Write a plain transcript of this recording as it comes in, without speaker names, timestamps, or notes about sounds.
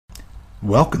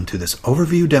Welcome to this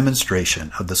overview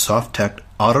demonstration of the SofTech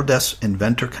Autodesk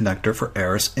Inventor connector for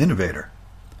Aras Inventor.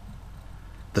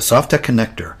 The SofTech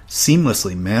connector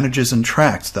seamlessly manages and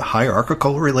tracks the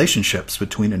hierarchical relationships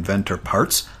between Inventor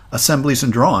parts, assemblies,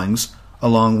 and drawings,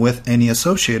 along with any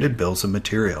associated bills of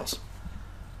materials.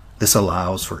 This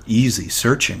allows for easy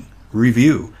searching,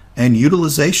 review, and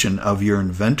utilization of your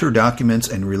Inventor documents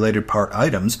and related part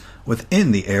items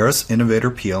within the Aras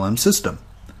Inventor PLM system,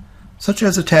 such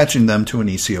as attaching them to an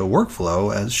ECO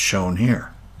workflow as shown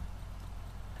here.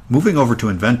 Moving over to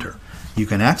Inventor, you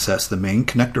can access the main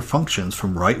connector functions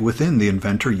from right within the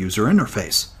Inventor user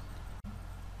interface.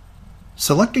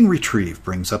 Selecting Retrieve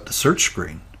brings up the search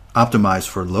screen, optimized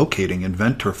for locating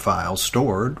Inventor files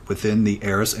stored within the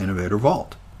Aras Inventor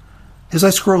Vault. As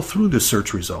I scroll through the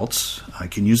search results, I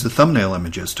can use the thumbnail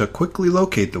images to quickly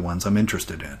locate the ones I'm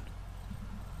interested in.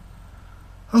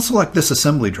 I'll select this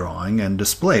assembly drawing and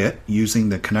display it using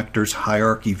the connector's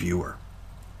hierarchy viewer.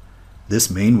 This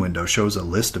main window shows a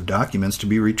list of documents to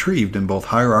be retrieved in both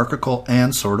hierarchical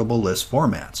and sortable list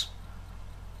formats.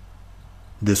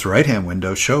 This right-hand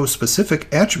window shows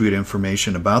specific attribute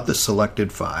information about the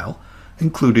selected file,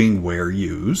 including where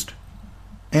used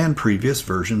and previous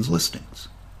versions listings.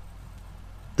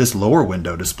 This lower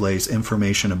window displays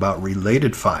information about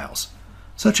related files,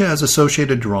 such as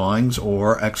associated drawings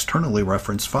or externally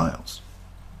referenced files.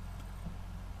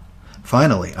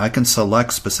 Finally, I can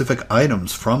select specific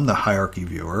items from the hierarchy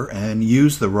viewer and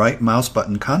use the right mouse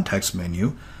button context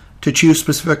menu to choose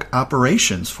specific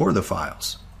operations for the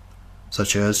files,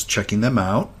 such as checking them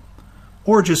out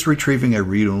or just retrieving a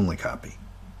read-only copy.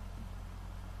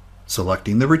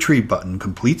 Selecting the Retrieve button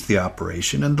completes the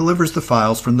operation and delivers the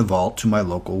files from the vault to my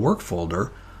local work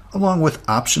folder, along with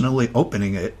optionally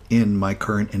opening it in my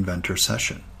current Inventor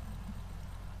session.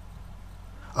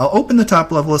 I'll open the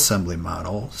top-level assembly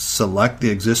model, select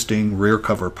the existing rear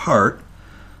cover part,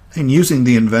 and using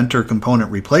the Inventor Component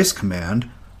Replace command,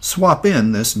 swap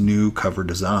in this new cover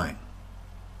design.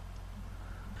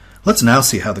 Let's now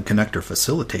see how the connector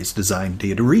facilitates design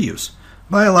data reuse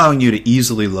by allowing you to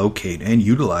easily locate and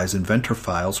utilize Inventor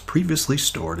files previously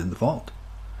stored in the vault.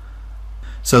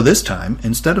 So this time,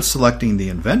 instead of selecting the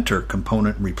Inventor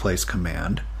Component Replace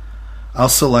command, I'll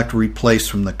select Replace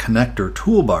from the Connector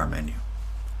toolbar menu.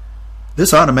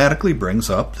 This automatically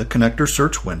brings up the connector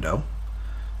search window,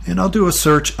 and I'll do a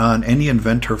search on any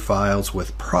Inventor files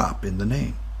with prop in the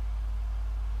name.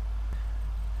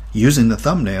 Using the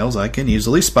thumbnails, I can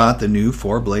easily spot the new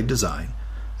 4-blade design,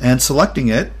 and selecting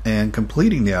it and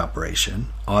completing the operation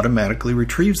automatically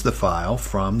retrieves the file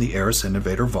from the Aras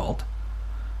Inventor Vault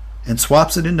and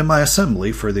swaps it into my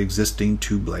assembly for the existing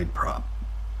 2-blade prop.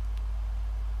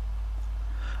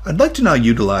 I'd like to now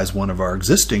utilize one of our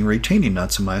existing retaining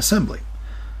nuts in my assembly,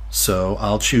 so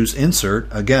I'll choose Insert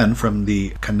again from the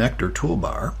Connector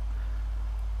toolbar,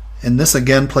 and this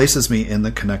again places me in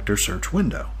the Connector search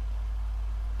window.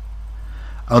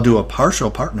 I'll do a partial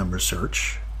part number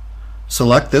search,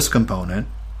 select this component,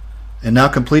 and now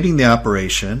completing the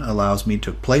operation allows me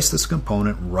to place this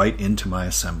component right into my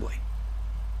assembly.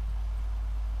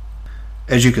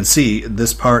 As you can see,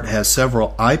 this part has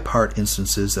several iPart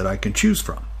instances that I can choose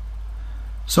from.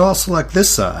 So I'll select this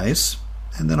size,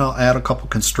 and then I'll add a couple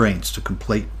constraints to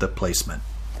complete the placement.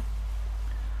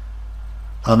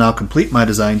 I'll now complete my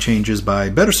design changes by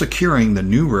better securing the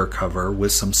new rear cover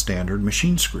with some standard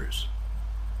machine screws.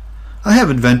 I have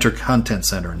Inventor Content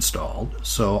Center installed,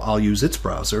 so I'll use its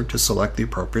browser to select the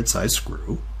appropriate size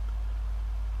screw,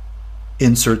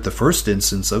 insert the first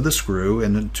instance of the screw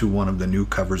into one of the new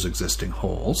cover's existing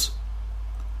holes,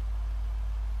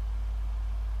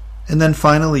 and then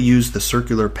finally use the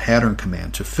circular pattern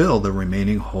command to fill the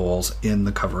remaining holes in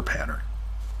the cover pattern.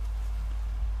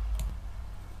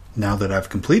 Now that I've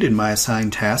completed my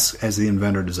assigned tasks as the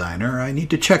Inventor designer, I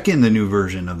need to check in the new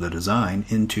version of the design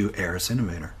into Aras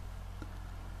Inventor.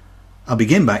 I'll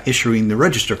begin by issuing the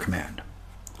Register command,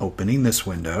 opening this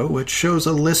window, which shows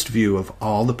a list view of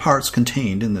all the parts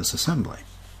contained in this assembly.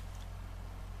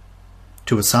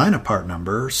 To assign a part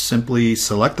number, simply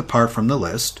select the part from the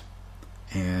list,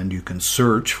 and you can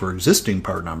search for existing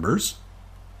part numbers,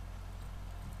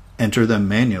 enter them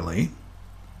manually,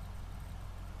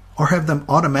 or have them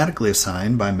automatically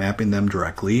assigned by mapping them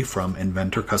directly from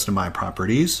Inventor Custom My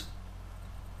Properties,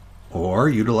 or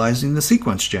utilizing the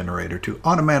sequence generator to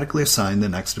automatically assign the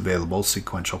next available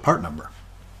sequential part number.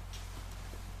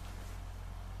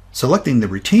 Selecting the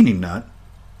retaining nut,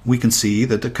 we can see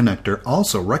that the connector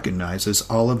also recognizes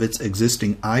all of its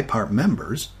existing iPart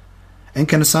members and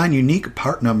can assign unique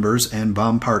part numbers and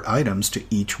BOM part items to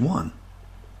each one.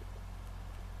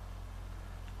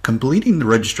 completing the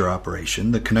register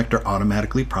operation, the connector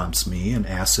automatically prompts me and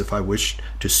asks if I wish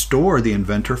to store the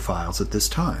Inventor files at this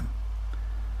time.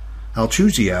 I'll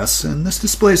choose yes, and this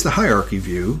displays the hierarchy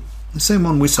view, the same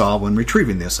one we saw when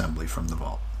retrieving the assembly from the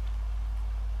vault.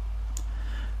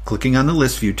 Clicking on the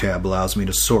List View tab allows me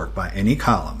to sort by any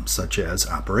column, such as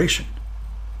Operation.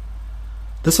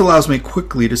 This allows me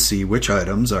quickly to see which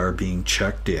items are being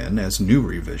checked in as new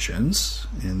revisions,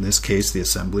 in this case the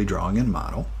assembly, drawing, and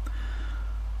model,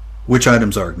 which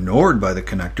items are ignored by the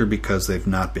connector because they've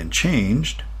not been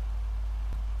changed,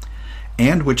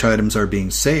 and which items are being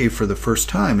saved for the first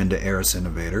time into Aras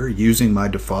Inventor using my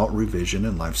default revision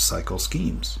and lifecycle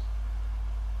schemes.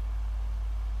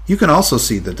 You can also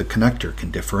see that the connector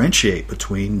can differentiate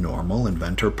between normal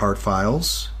Inventor part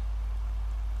files,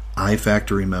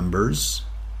 iFactory members,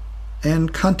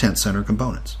 and Content Center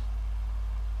components.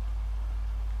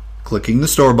 Clicking the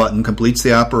Store button completes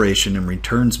the operation and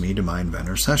returns me to my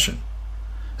Inventor session.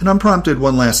 And I'm prompted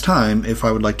one last time if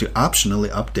I would like to optionally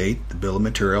update the bill of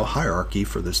material hierarchy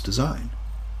for this design.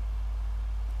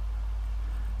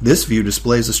 This view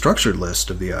displays a structured list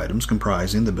of the items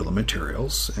comprising the bill of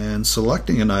materials, and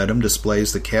selecting an item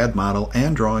displays the CAD model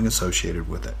and drawing associated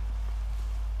with it.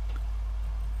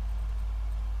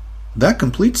 That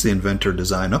completes the Inventor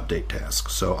design update task,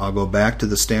 so I'll go back to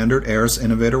the standard Aras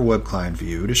Inventor web client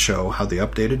view to show how the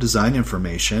updated design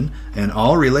information and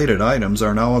all related items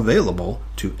are now available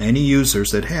to any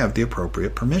users that have the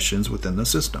appropriate permissions within the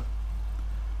system.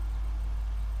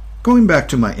 Going back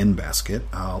to my in-basket,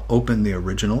 I'll open the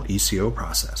original ECO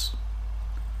process.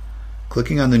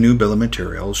 Clicking on the new bill of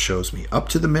materials shows me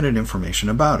up-to-the-minute information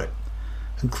about it,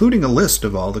 including a list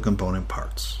of all the component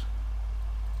parts.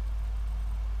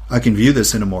 I can view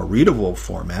this in a more readable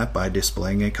format by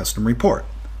displaying a custom report,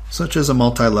 such as a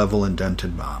multi-level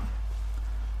indented BOM.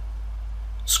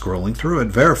 Scrolling through it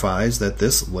verifies that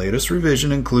this latest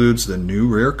revision includes the new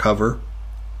rear cover,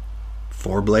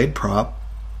 4-blade prop,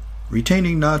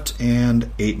 retaining nut,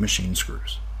 and 8 machine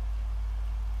screws.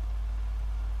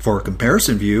 For a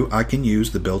comparison view, I can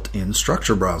use the built-in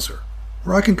structure browser,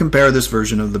 where I can compare this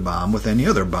version of the BOM with any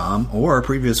other BOM or a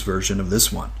previous version of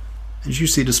this one, as you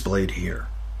see displayed here.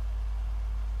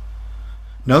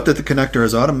 Note that the connector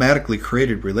has automatically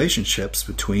created relationships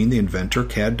between the Inventor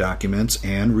CAD documents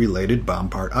and related BOM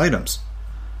part items,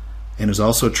 and is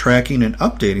also tracking and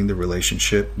updating the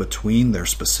relationship between their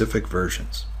specific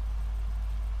versions.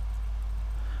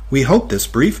 We hope this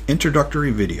brief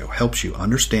introductory video helps you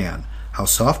understand how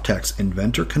SofTech's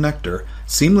Inventor connector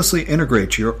seamlessly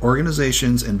integrates your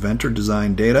organization's Inventor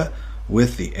design data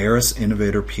with the Aras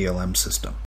Inventor PLM system.